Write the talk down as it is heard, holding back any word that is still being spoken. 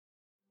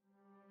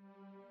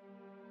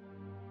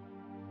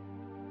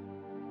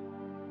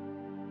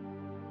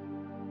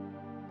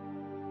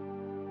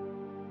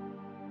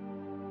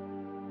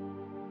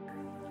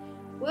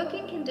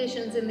Working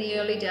conditions in the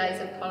early days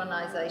of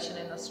colonisation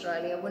in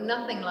Australia were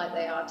nothing like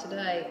they are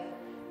today.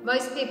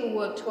 Most people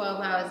worked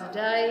 12 hours a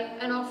day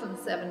and often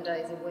 7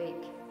 days a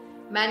week.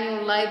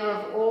 Manual labour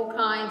of all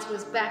kinds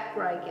was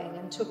backbreaking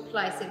and took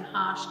place in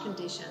harsh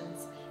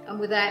conditions and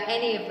without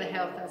any of the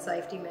health and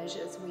safety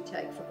measures we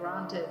take for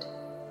granted.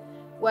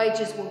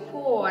 Wages were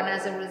poor, and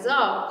as a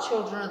result,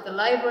 children of the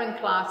labouring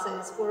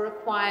classes were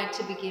required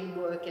to begin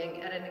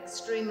working at an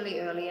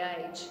extremely early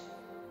age.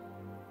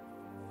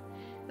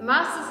 The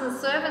Masters and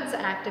Servants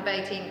Act of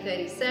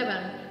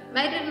 1837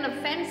 made it an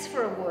offence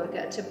for a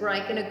worker to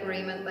break an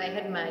agreement they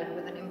had made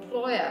with an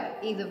employer,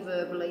 either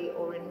verbally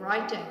or in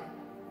writing.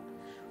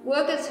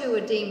 Workers who were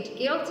deemed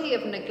guilty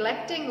of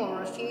neglecting or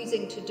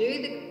refusing to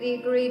do the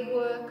agreed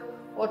work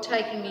or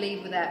taking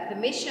leave without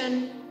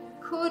permission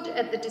could,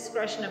 at the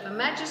discretion of a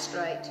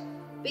magistrate,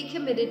 be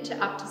committed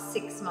to up to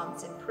 6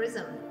 months in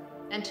prison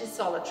and to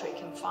solitary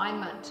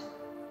confinement,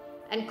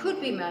 and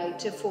could be made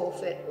to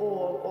forfeit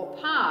all or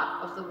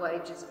part of the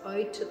wages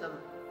owed to them.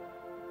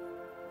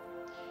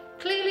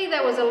 Clearly,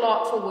 there was a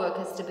lot for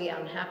workers to be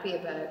unhappy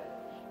about.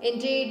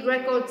 Indeed,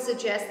 records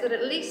suggest that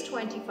at least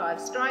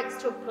 25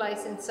 strikes took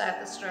place in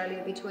South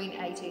Australia between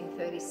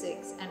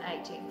 1836 and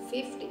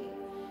 1850.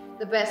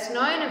 The best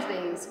known of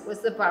these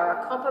was the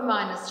Burra Copper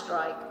Miners'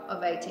 Strike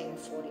of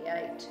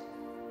 1848.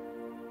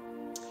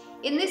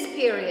 In this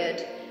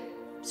period,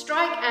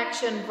 strike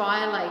action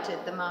violated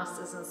the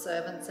Masters and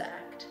Servants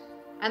Act,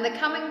 and the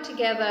coming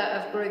together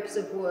of groups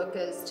of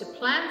workers to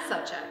plan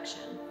such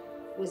action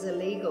was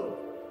illegal.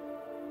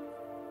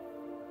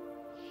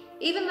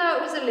 Even though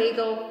it was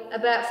illegal,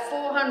 about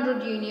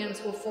 400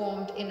 unions were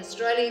formed in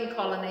Australian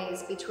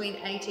colonies between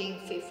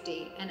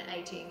 1850 and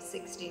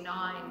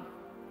 1869.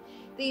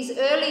 These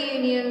early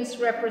unions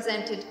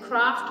represented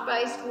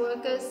craft-based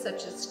workers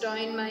such as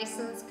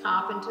stonemasons,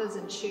 carpenters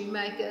and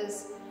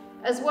shoemakers,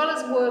 as well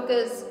as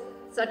workers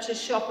such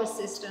as shop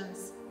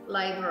assistants,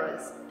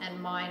 labourers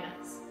and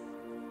miners.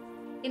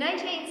 In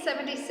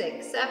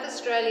 1876, South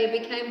Australia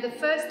became the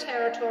first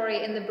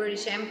territory in the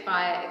British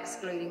Empire,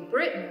 excluding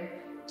Britain,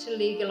 to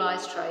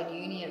legalise trade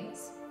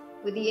unions,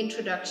 with the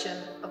introduction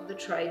of the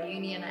Trade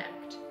Union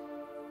Act.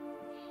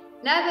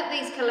 Now that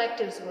these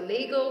collectives were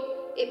legal,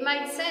 it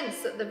made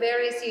sense that the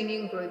various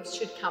union groups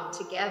should come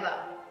together,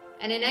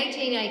 and in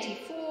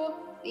 1884,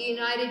 the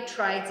United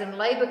Trades and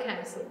Labour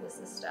Council was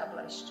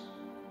established.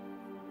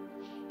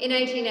 In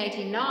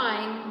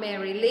 1889,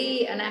 Mary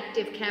Lee, an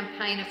active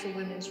campaigner for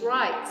women's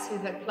rights who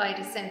had played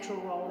a central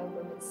role in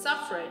women's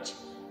suffrage,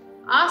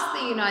 asked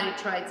the United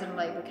Trades and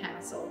Labour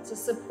Council to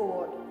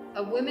support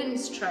a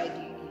women's trade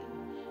union,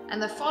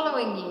 and the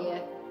following year,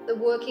 the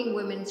Working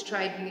Women's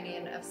Trade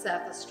Union of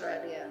South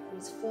Australia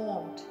was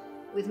formed,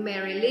 with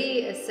Mary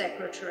Lee as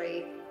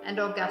secretary and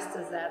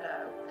Augusta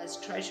Zaddo as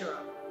treasurer.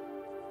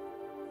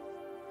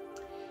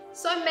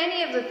 So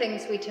many of the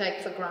things we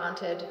take for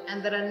granted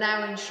and that are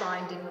now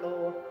enshrined in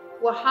law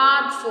were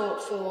hard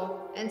fought for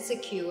and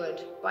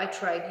secured by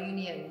trade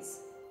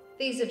unions.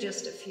 These are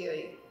just a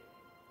few.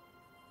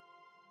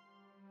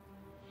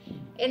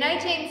 In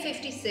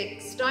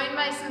 1856,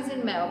 stonemasons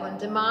in Melbourne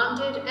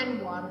demanded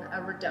and won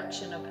a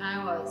reduction of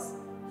hours,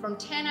 from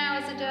 10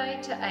 hours a day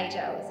to 8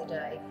 hours a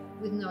day,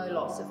 with no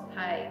loss of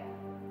pay.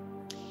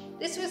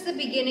 This was the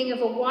beginning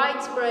of a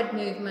widespread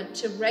movement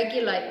to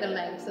regulate the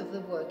length of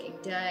the working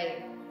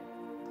day.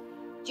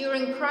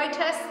 During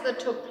protests that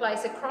took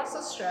place across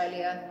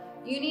Australia,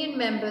 union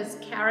members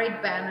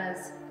carried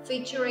banners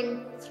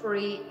featuring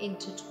 3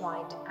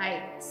 intertwined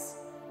 8s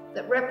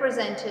that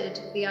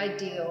represented the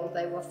ideal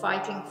they were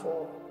fighting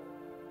for.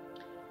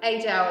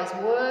 8 hours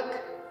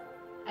work,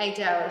 8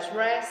 hours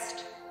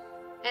rest,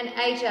 and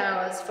 8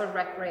 hours for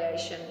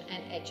recreation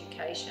and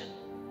education.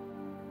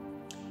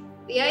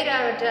 The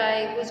 8-hour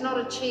day was not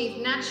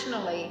achieved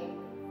nationally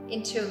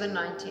until the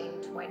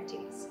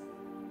 1920s.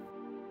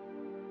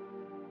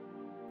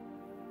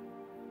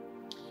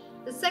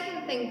 The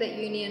second thing that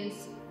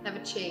unions have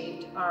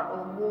achieved are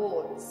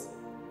awards.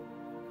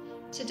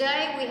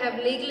 Today we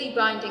have legally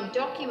binding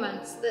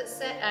documents that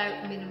set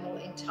out minimal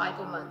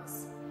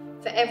entitlements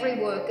for every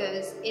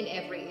workers in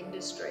every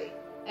industry,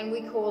 and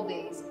we call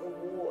these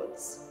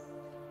awards.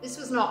 This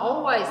was not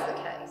always the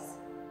case.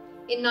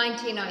 In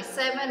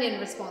 1907,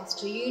 in response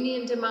to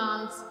union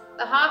demands,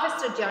 the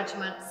Harvester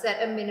Judgment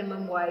set a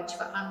minimum wage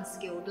for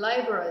unskilled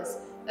labourers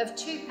of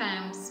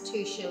 £2,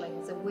 2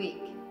 shillings a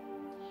week.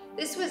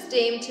 This was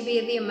deemed to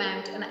be the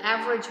amount an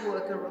average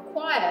worker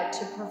required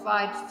to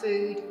provide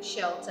food,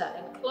 shelter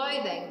and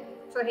clothing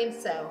for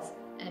himself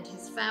and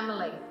his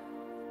family.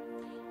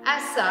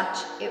 As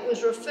such, it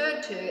was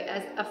referred to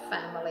as a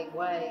family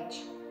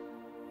wage.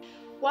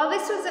 While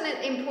this was an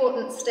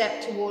important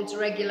step towards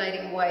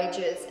regulating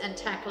wages and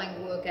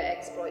tackling worker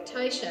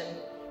exploitation,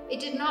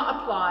 it did not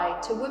apply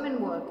to women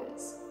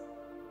workers.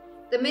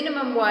 The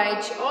minimum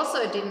wage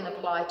also didn't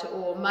apply to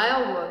all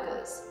male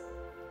workers.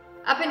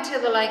 Up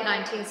until the late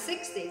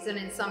 1960s, and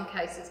in some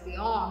cases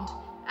beyond,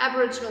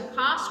 Aboriginal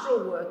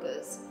pastoral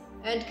workers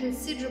earned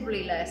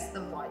considerably less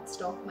than white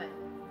stockmen,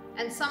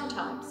 and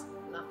sometimes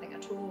nothing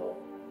at all.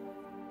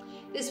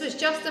 This was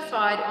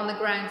justified on the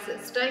grounds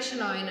that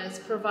station owners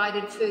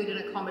provided food and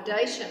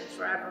accommodation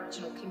for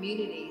Aboriginal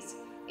communities,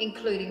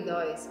 including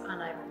those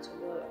unable to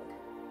work.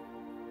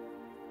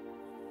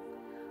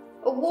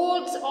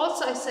 Awards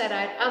also set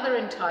out other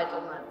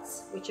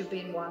entitlements which have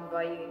been won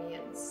by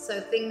unions, so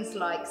things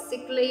like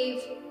sick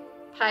leave,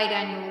 paid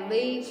annual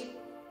leave,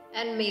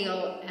 and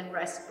meal and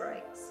rest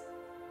breaks.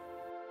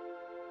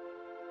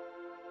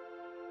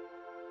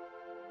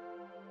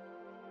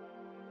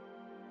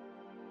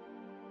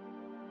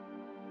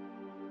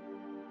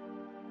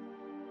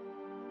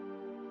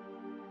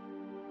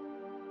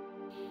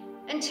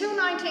 Until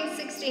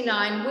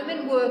 1969,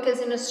 women workers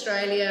in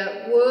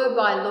Australia were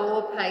by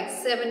law paid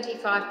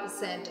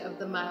 75% of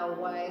the male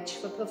wage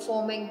for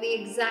performing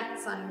the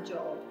exact same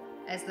job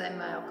as their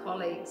male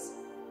colleagues.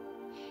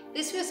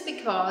 This was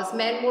because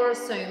men were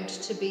assumed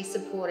to be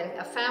supporting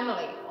a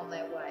family on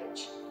their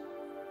wage.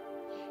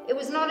 It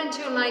was not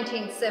until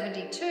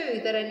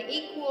 1972 that an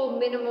equal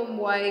minimum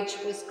wage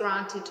was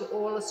granted to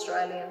all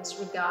Australians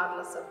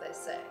regardless of their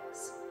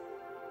sex.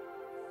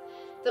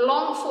 The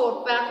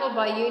long-fought battle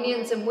by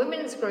unions and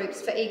women's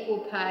groups for equal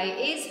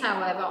pay is,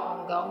 however,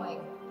 ongoing,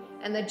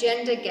 and the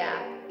gender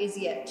gap is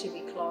yet to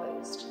be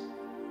closed.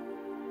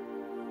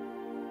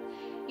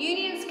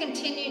 Unions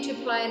continue to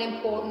play an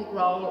important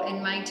role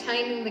in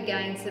maintaining the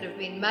gains that have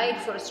been made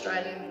for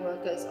Australian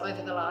workers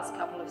over the last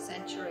couple of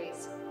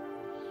centuries.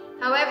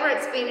 However,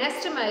 it's been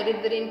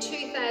estimated that in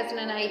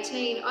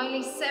 2018,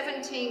 only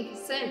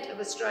 17% of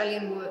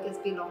Australian workers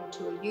belong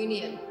to a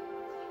union.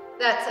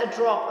 That's a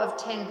drop of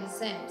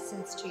 10%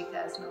 since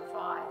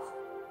 2005.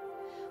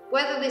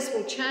 Whether this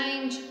will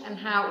change and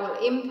how it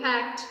will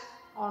impact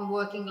on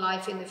working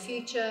life in the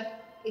future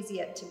is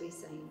yet to be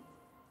seen.